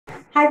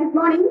Hi, good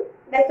morning.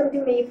 Welcome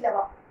to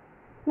Mayflower.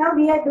 Now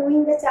we are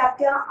doing the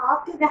chapter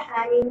After the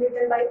Hanging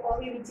written by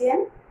OV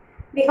Vijayan.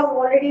 We have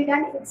already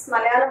done its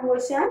Malayalam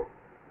version.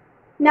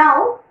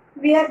 Now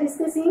we are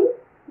discussing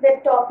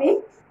the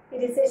topic.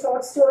 It is a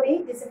short story.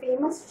 It is a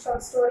famous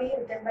short story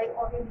written by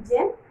OV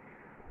Vijayan.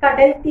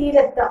 Kadal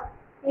Teeratha.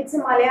 Its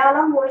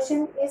Malayalam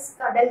version is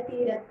Kadal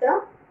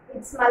Teeratha.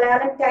 Its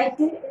Malayalam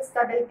title is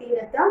Kadal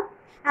Teeratha.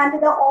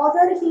 And the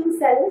author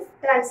himself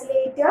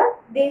translated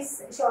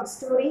this short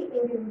story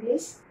in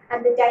English,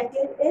 and the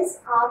title is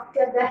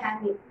After the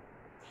Hanging.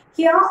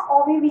 Here,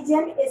 OV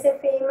Vijayan is a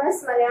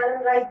famous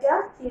Malayalam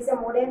writer. He is a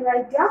modern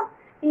writer.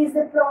 He is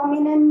the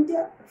prominent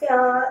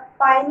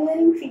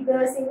pioneering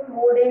figures in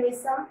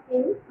modernism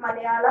in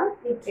Malayalam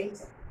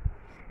literature.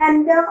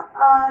 And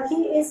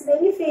he is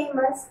very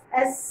famous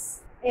as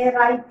a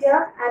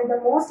writer, and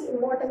the most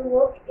important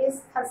work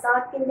is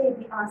Khazakinte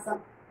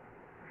Idihasam.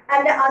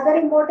 And the other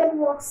important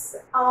works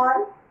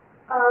are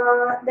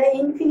The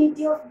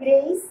Infinity of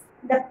Grace,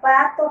 The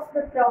Path of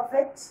the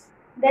Prophet,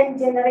 then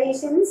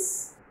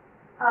Generations,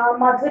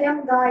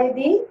 Madhuram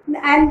Gayadi,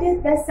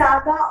 and the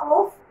Saga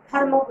of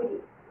Dharmapuri.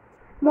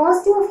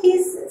 Most of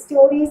his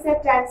stories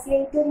are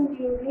translated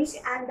into English,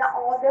 and the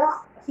author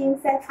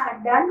himself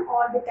had done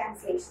all the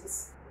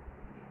translations.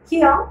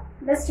 Here,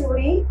 the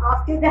story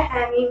After the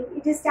Hanging,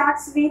 it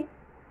starts with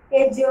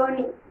a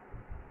journey.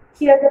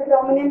 Here the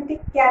prominent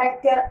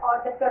character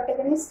or the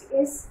protagonist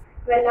is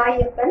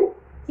Vellayiappan.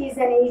 He is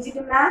an aged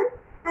man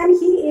and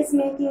he is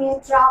making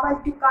a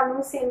travel to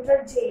Kannur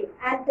Central Jail,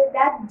 and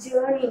that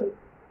journey,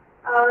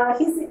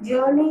 his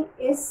journey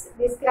is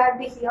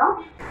described here.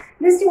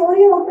 The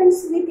story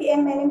opens with a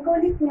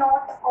melancholic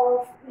note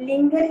of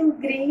lingering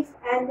grief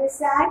and the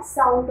sad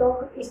sound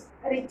of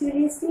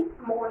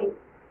ritualistic mourning.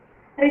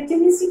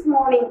 Ritualistic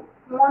mourning.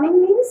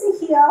 Mourning means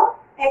here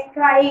a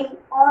crying,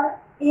 or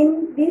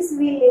in this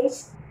village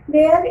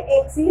there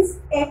exists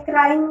a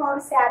crying or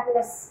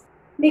sadness,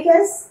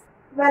 because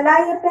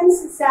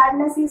Vellayiappan's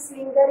sadness is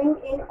lingering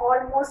in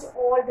almost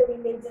all the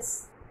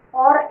villages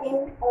or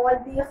in all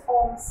the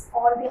homes,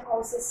 all the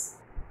houses.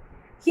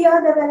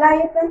 Here the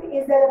Vellayiappan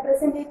is the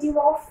representative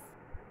of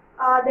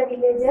the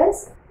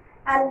villagers,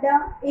 and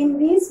in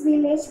this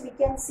village we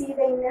can see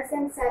the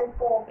innocence and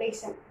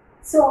cooperation.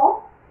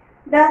 So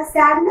the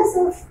sadness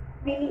of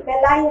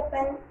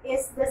Vellayiappan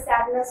is the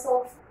sadness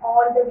of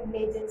all the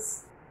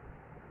villagers.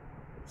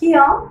 Here,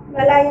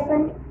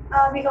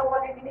 Vellayiappan, we have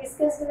already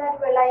discussed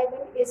that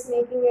Vellayiappan is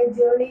making a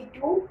journey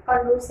to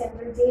Kannur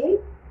Central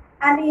Jail,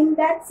 and in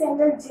that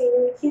Central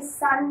Jail, his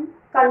son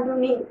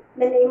Kannur,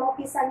 the name of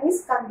his son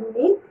is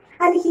Kannur,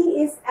 and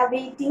he is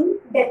awaiting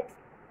death.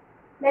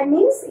 That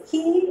means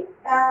he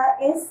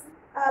is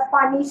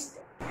punished,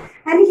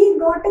 and he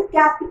got a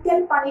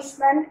capital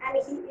punishment,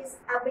 and he is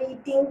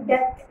awaiting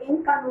death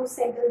in Kannur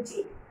Central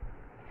Jail.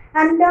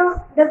 And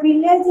the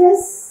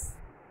villagers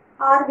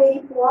are very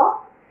poor.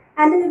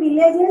 And the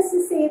villagers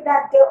say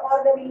that,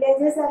 or the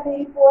villagers are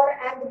very poor,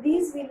 and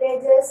these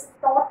villagers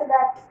thought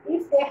that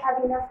if they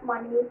have enough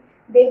money,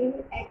 they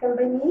will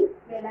accompany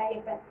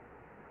Vellayiappan.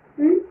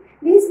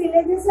 These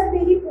villagers are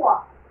very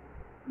poor.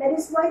 That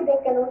is why they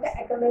cannot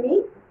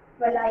accompany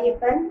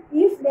Vellayiappan.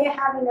 If they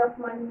have enough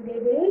money, they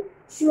will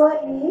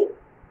surely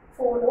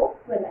follow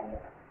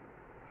Vellayiappan.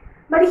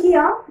 But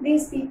here,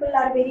 these people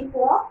are very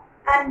poor,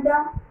 and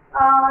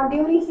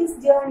during his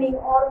journey,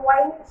 or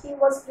while he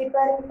was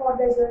preparing for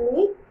the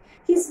journey,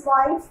 his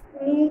wife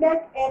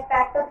needed a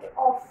packet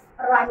of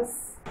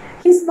rice.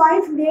 His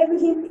wife gave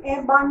him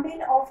a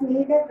bundle of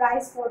needed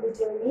rice for the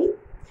journey,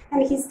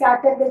 and he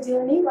started the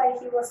journey. While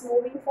he was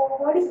moving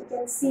forward, he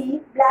can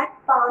see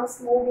black palms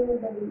moving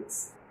in the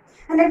winds.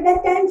 And at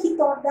that time, he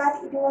thought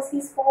that it was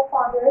his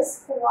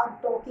forefathers who are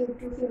talking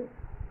to him.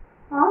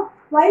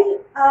 While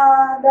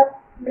the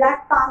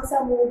black palms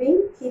are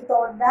moving, he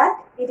thought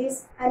that it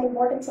is an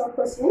important short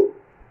question.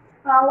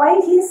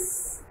 While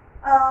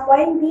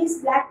these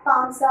black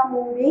palms are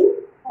moving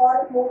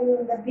or moving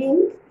in the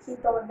wind, he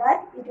thought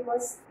that it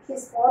was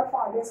his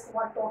forefathers who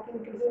are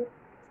talking to him.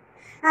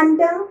 And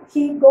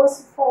he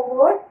goes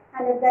forward,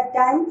 and at that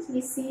time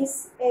he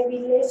sees a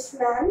village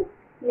man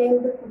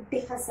named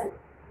Kutti Hassan.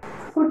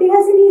 Kutti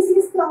Hassan is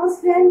his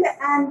close friend,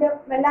 and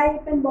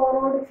Vellayiappan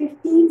borrowed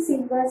 15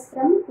 silvers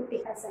from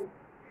Kutti Hassan.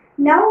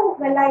 Now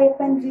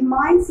Vellayiappan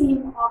reminds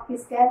him of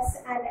his debts,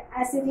 and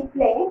as a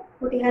reply,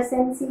 Kutti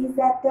Hassan sees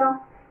that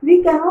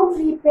we cannot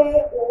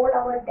repay all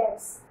our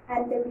debts,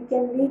 and we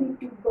can leave it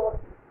to God.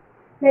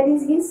 That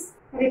is his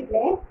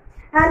reply.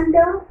 And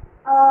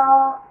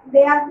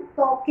they are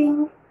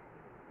talking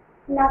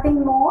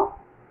nothing more,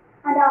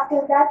 and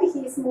after that he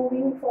is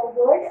moving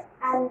forward,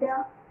 and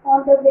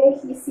on the way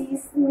he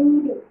sees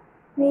Neeli.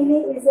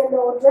 Neeli is a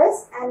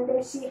laundress, and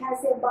she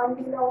has a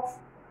bundle of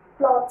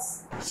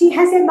clothes. She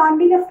has a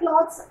bundle of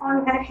clothes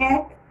on her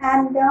head,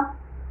 and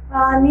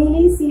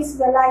Neeli sees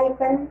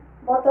Vellayiappan.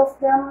 Both of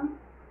them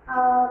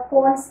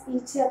calls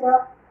each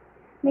other.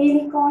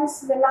 Neeli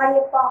calls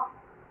Vellayiappa.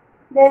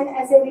 Then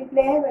as a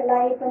reply,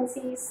 Vellayiappan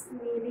sees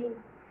Neeli.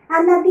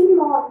 And nothing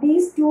more.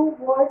 These two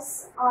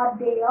words are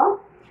there.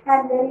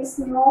 and there is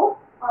no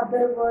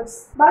other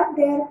words, but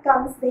there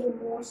comes the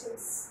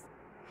emotions.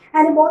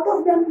 And both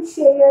of them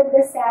shared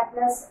the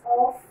sadness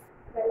of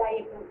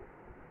Vellayiappan.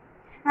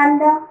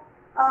 And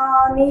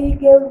Neil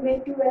gave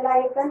way to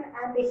Vellayiappan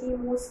and he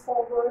moves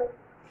forward.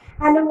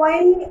 And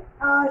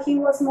while he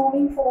was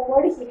moving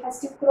forward, he has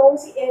to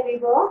cross a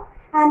river.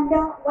 And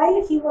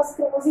while he was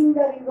crossing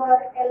the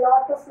river, a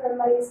lot of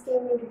memories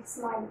came into his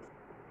mind.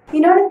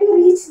 In order to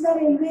reach the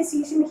railway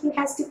station, he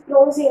has to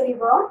cross a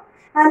river.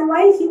 And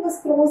while he was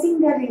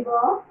crossing the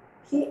river,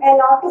 a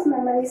lot of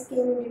memories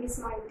came into his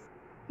mind.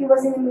 He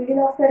was in the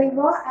middle of the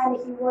river and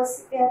he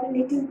was a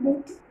little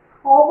bit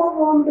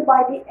overwhelmed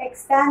by the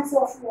expanse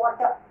of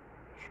water.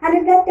 And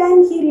at that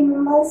time, he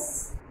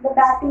remembers the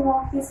bathing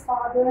of his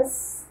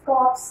father's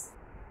corpse,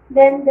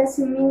 then the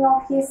swimming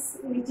of his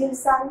little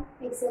son,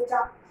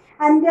 etc.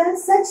 And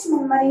such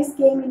memories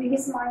came into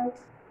his mind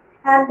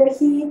and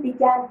he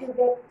began to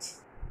weep.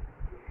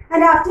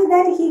 And after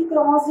that, he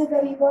crossed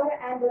the river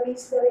and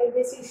reached the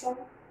railway station.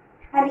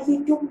 And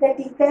he took the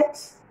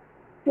ticket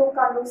to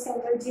Kannur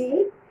Central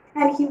Jail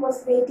and he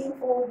was waiting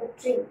for the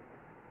train.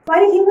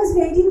 While he was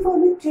waiting for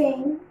the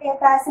train,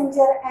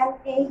 an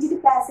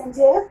aged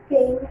passenger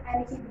came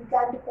and he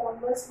began to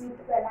converse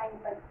with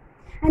Vellayiappan.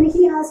 And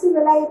he asked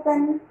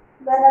Vellayiappan,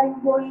 "Where are you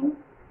going?"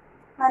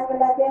 And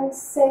Vellayiappan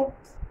said,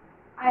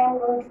 "I am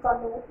going to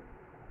Kannur."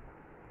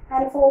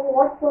 "And for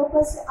what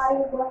purpose are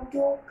you going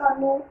to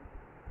Kannur?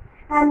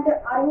 And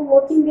are you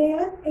working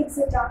there?"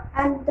 etc.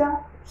 And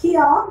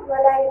here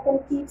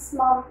Vellayiappan keeps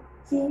mum.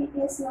 He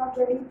is not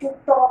ready to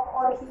talk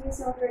or he is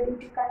not ready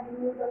to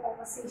continue the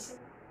conversation.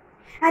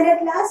 And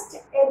at last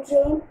a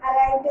train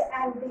arrived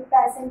and the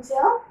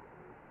passenger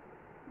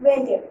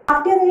went in.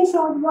 After a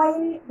short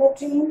while the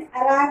train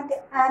arrived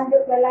and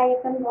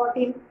Vellayiappan got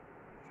in.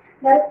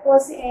 There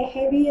was a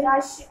heavy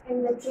rush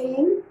in the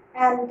train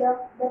and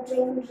the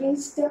train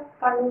reached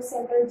Kannur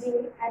Central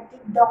Jail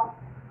at dawn.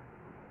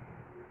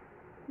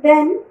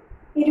 Then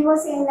it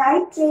was a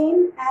night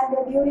train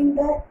and during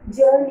the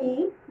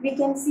journey we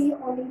can see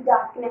only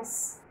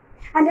darkness.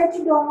 And at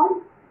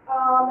dawn,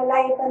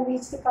 Vellayiappan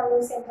reached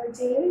Kannur Central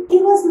Jail.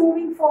 He was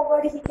moving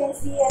forward, he can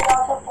see a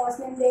lot of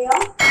horsemen there.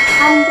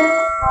 And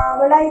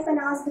Vellayiappan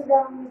asked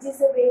them which is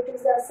the way to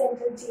the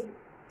Central Jail.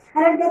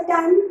 And at that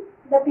time,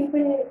 the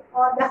people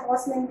or the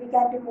horsemen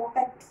began to mock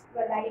at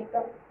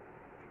Vellayiappan.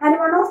 And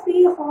one of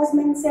the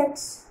horsemen said,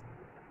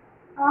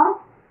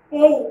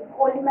 "Hey,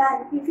 old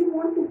man, if you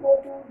want to go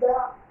to the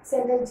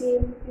Central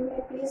Jail, you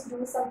may please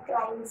do some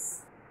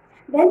crimes.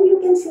 Then you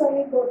can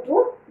surely go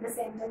to the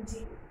Central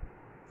Jail."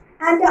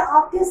 And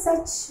after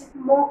such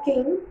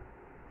mocking,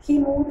 he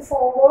moved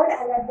forward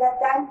and at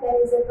that time there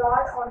is a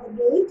guard on the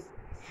gate.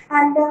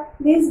 And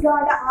this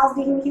guard asked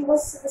him, he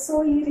was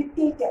so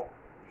irritated.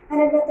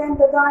 And at that time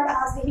the guard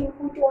asked him,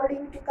 "Who told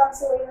you to come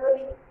so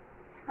early?"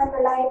 And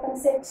Vellayiappan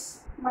said,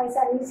 "My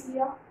son is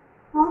here.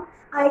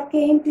 I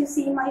came to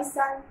see my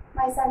son.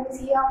 My son is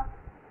here."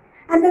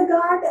 And the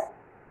guard,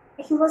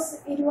 it was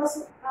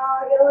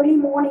early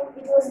morning,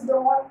 it was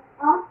dawn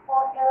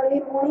or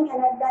early morning,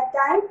 and at that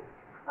time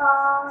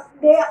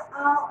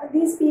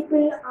these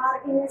people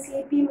are in a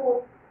sleepy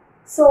mood,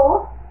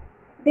 so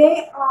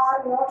they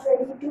are not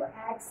ready to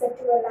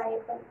accept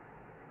Vellayiappan.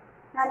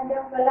 And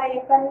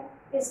Vellayiappan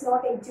is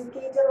not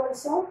educated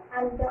also,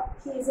 and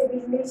he is a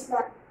village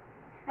man.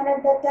 And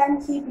at that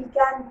time he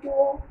began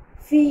to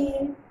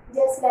feel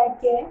just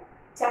like a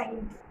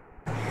child.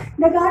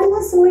 The guard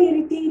was so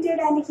irritated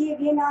and he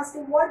again asked,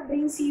 "What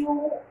brings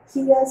you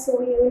here so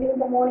early in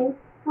the morning?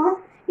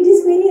 It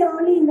is very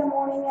early in the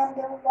morning and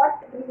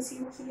what brings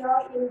you here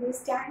in this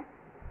time?"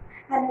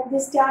 And at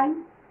this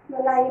time,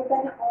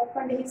 Vellayiappan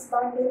opened his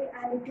bundle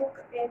and he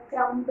took a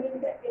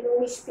crumpled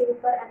yellowish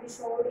paper and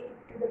showed it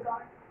to the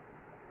guard.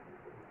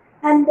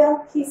 And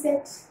he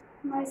said,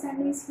 "My son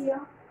is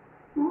here.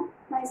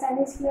 My son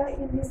is here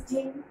in this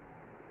jail."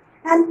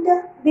 And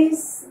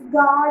this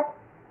guard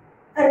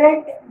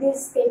read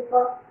this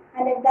paper,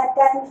 and at that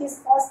time his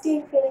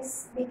hostile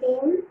face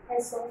became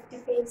a soft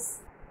face.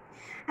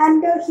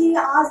 And he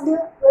asked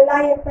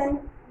Vellayiappan,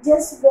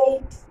 "Just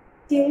wait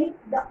till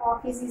the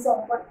office is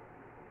open.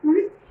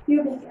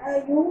 You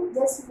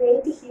just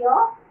wait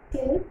here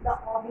till the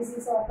office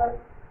is open."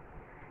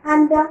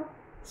 And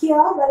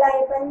here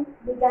Vellayiappan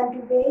began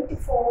to wait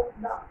for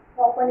the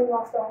opening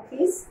of the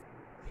office.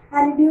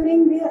 And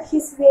during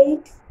his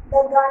wait,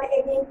 the guard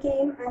again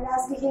came and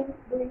asked him,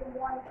 "Do you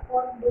want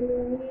or do you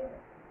need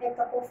a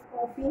cup of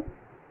coffee?"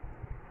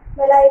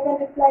 Vellayiappan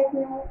replied,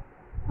 "No,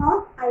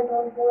 I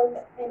don't want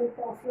any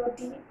coffee or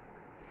tea."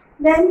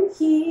 Then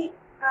he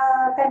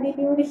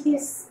continued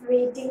his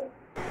waiting.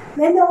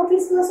 When the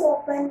office was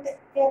opened,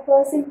 a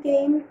person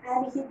came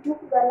and he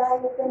took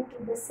Vellayiappan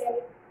to the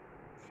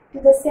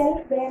cell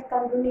where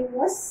Kannur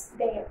was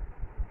there.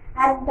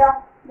 And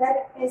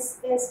there is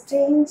a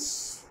strange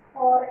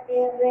or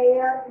a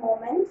rare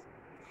moment.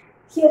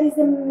 Here is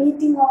the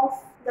meeting of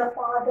the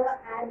father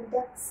and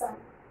the son.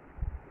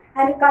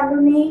 And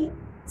Kannur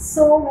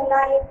saw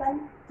Vellayiappan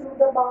through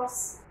the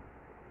bars.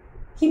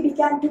 He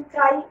began to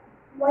cry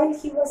While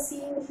he was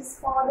seeing his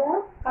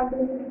father,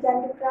 Kannur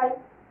began to cry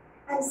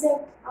and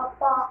said,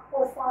 Appa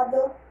or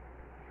father.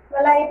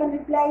 Vellayiappan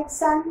replied,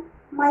 Son,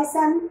 my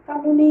son,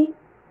 Kannur.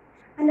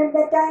 And at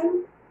that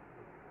time,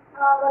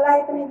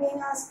 Vellayiappan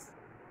again asked,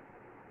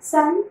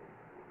 Son,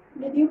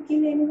 did you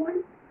kill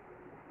anyone?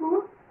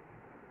 Huh?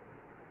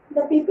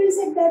 The people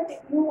said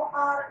that you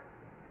are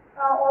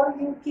or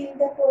you killed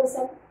the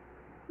person.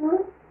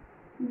 Huh?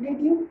 Did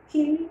you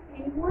kill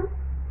anyone?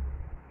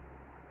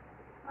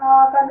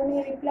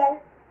 Kannur replied,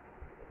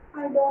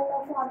 I don't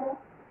know, father.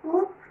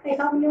 Huh? I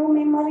have no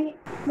memory.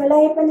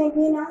 Vellayiappan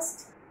again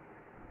asked,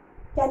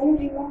 Can you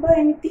remember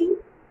anything?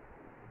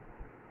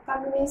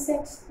 Kannur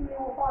said,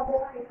 No,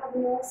 father, I have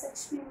no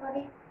such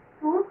memory.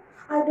 Huh?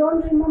 I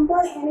don't remember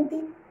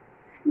anything.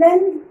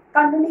 Then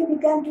Kannur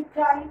began to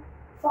cry,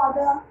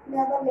 Father,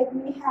 never let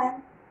me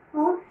hang.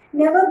 Huh?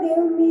 Never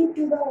gave me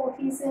to the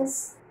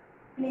officers.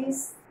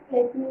 Please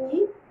let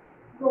me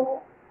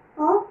go.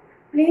 Huh?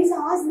 Please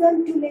ask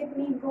them to let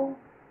me go.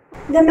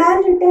 The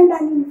man returned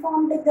and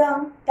informed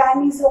them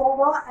time is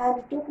over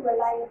and took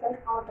Vellayiappan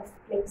out of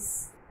the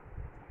place.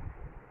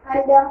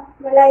 And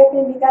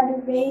Vellayiappan began to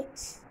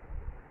wait.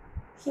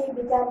 He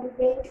began to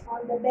wait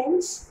on the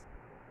bench.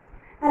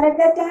 And at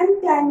that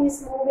time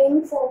is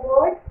moving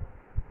forward.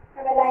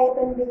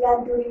 Vellayiappan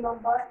began to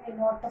remember a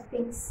lot of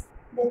things.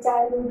 The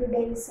childhood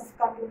days of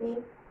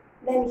Kannur,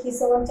 then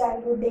his own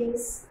childhood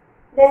days,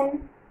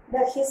 then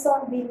his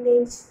own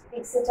village,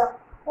 etc.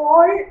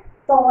 All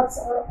thoughts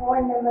or all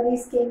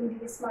memories came into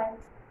his mind.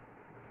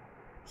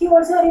 He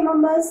also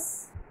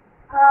remembers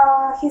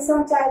his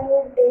own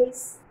childhood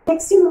days.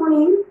 Next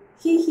morning,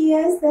 he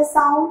hears the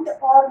sound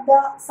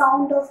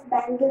of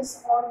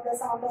bangles or the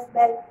sound of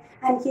bell,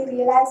 and he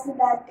realized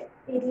that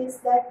it is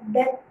the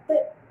death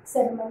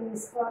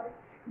ceremonies or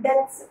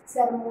death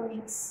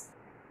ceremonies.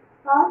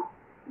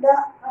 The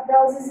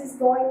process is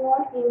going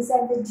on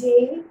inside the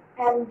jail,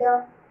 and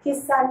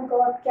his son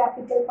got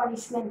capital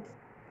punishment.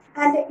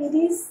 And it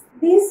is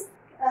this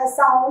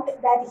sound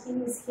that he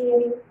is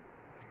hearing.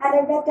 And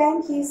at that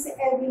time, he is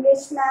a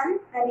village man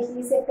and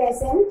he is a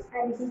peasant,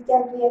 and he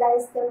can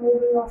realize the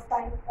moving of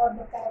time or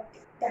the correct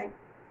time.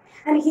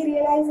 And he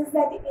realizes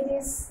that it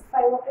is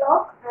 5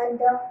 o'clock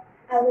and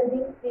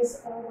everything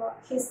is over.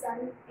 His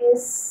son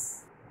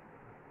is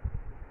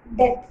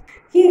dead.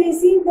 He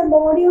received the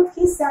body of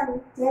his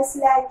son just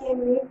like a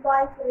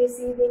midwife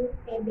receiving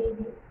a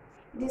baby.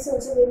 It is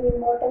also very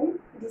important.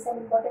 It is an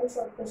important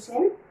short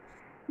question.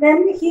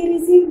 Then he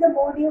received the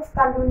body of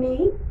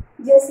Kannur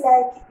just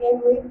like a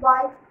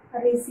midwife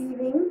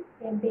receiving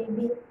a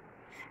baby.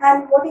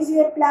 And what is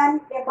your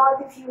plan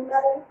about the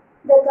funeral?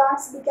 The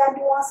guards began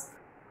to ask.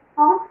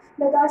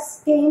 The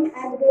guards came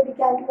and they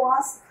began to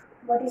ask,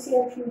 what is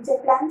your future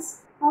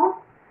plans?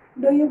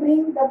 Do you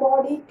bring the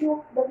body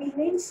to the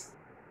village?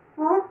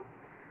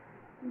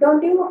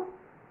 Don't you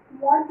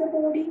want the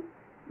body?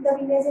 The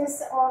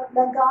villagers or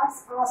the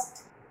guards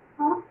asked.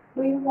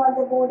 Do you want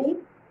the body?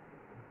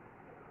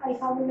 I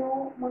have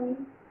no money.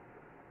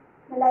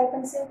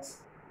 Vellayiappan said,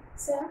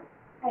 Sir,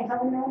 I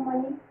have no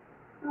money.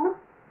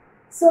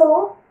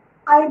 So,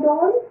 I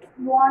don't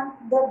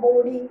want the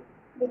body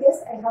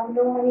because I have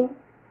no money.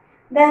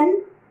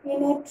 Then,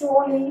 in a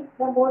trolley,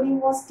 the body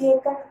was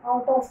taken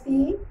out of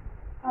the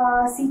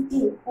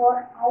city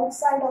or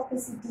outside of the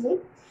city,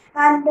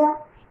 and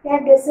a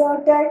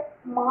deserted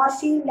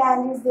marshy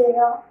land is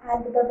there,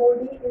 and the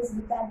body is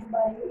began to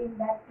bury in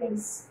that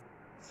place.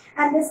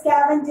 And the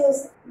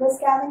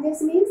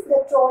scavengers means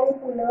the trolley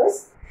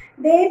pullers,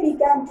 they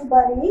began to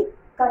bury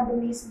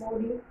Kannur's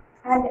body.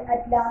 And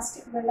at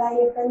last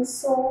Vellayiappan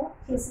saw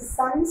his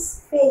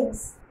son's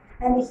face,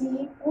 and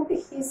he put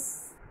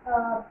his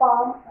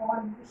palm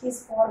on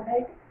his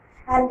forehead,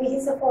 and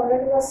his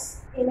forehead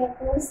was in a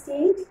cool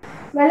state.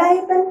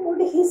 Vellayiappan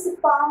put his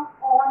palm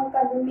on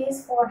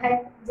Kannur's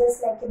forehead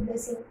just like a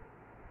blessing.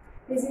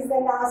 This is the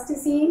last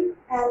scene,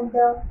 and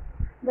the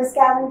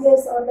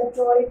scavengers or the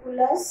trolley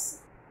pullers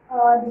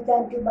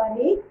began to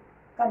bury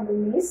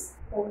Kannur's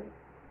body.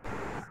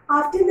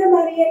 After the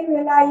burial,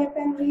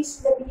 Vellayiappan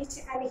reached the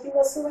beach and he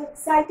was so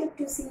excited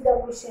to see the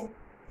ocean.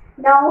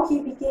 Now he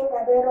became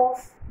aware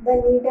of the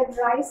kneaded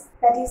rice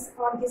that is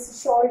on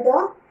his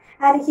shoulder,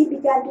 and he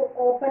began to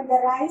open the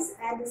rice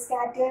and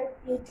scattered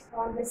it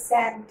on the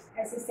sand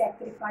as a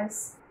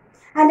sacrifice.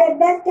 And at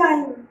that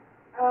time,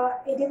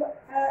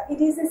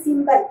 it is a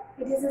symbol.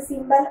 It is a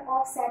symbol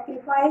of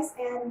sacrifice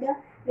and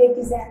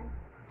recusant.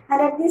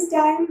 And at this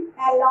time,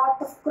 a lot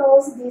of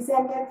crows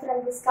descended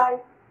from the sky.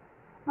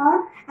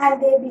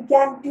 And they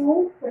began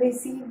to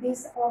receive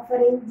this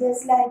offering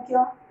just like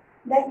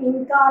the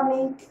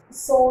incarnate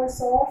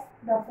souls of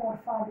the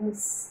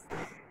forefathers.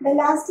 The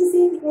last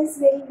scene is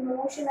very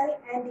emotional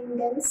and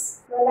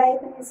intense.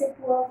 Vellayiappan is a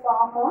poor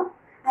farmer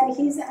and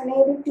he is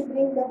unable to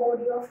bring the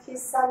body of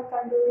his son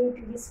Kannur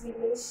to his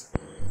village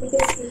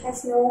because he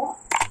has no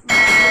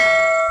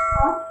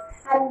money.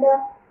 And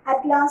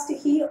at last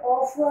he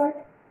offered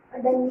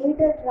the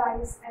kneaded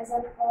rice as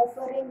an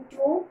offering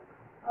to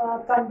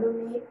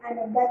Kannur, and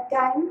at that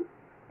time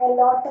a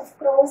lot of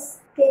crows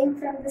came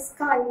from the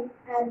sky,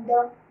 and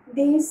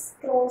these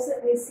crows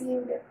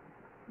received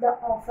the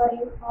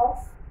offering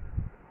of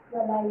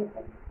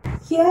Vellayiappan.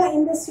 Here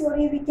in the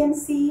story we can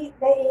see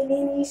the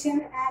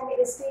alienation and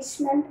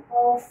estrangement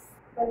of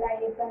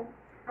Vellayiappan,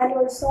 and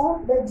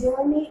also the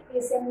journey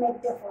is a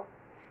metaphor.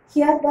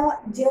 Here the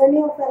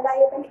journey of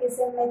Vellayiappan is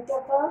a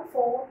metaphor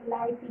for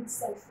life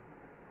itself.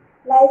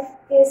 Life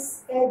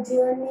is a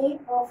journey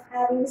of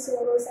having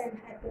sorrows and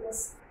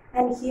happiness,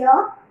 and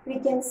here we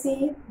can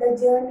see the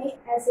journey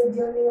as a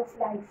journey of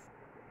life.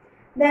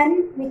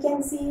 Then we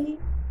can see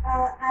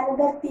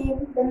another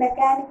theme, the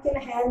mechanical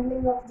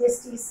handling of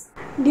justice.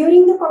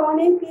 During the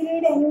colonial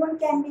period, anyone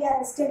can be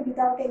arrested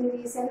without any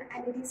reason,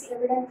 and it is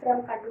evident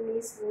from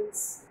Kannur's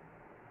words.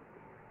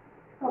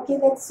 Okay,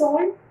 that's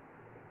all.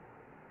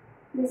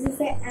 This is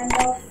the end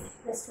of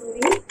the story.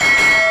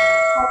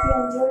 Hope you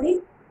enjoyed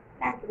it.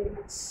 Thank you very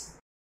much.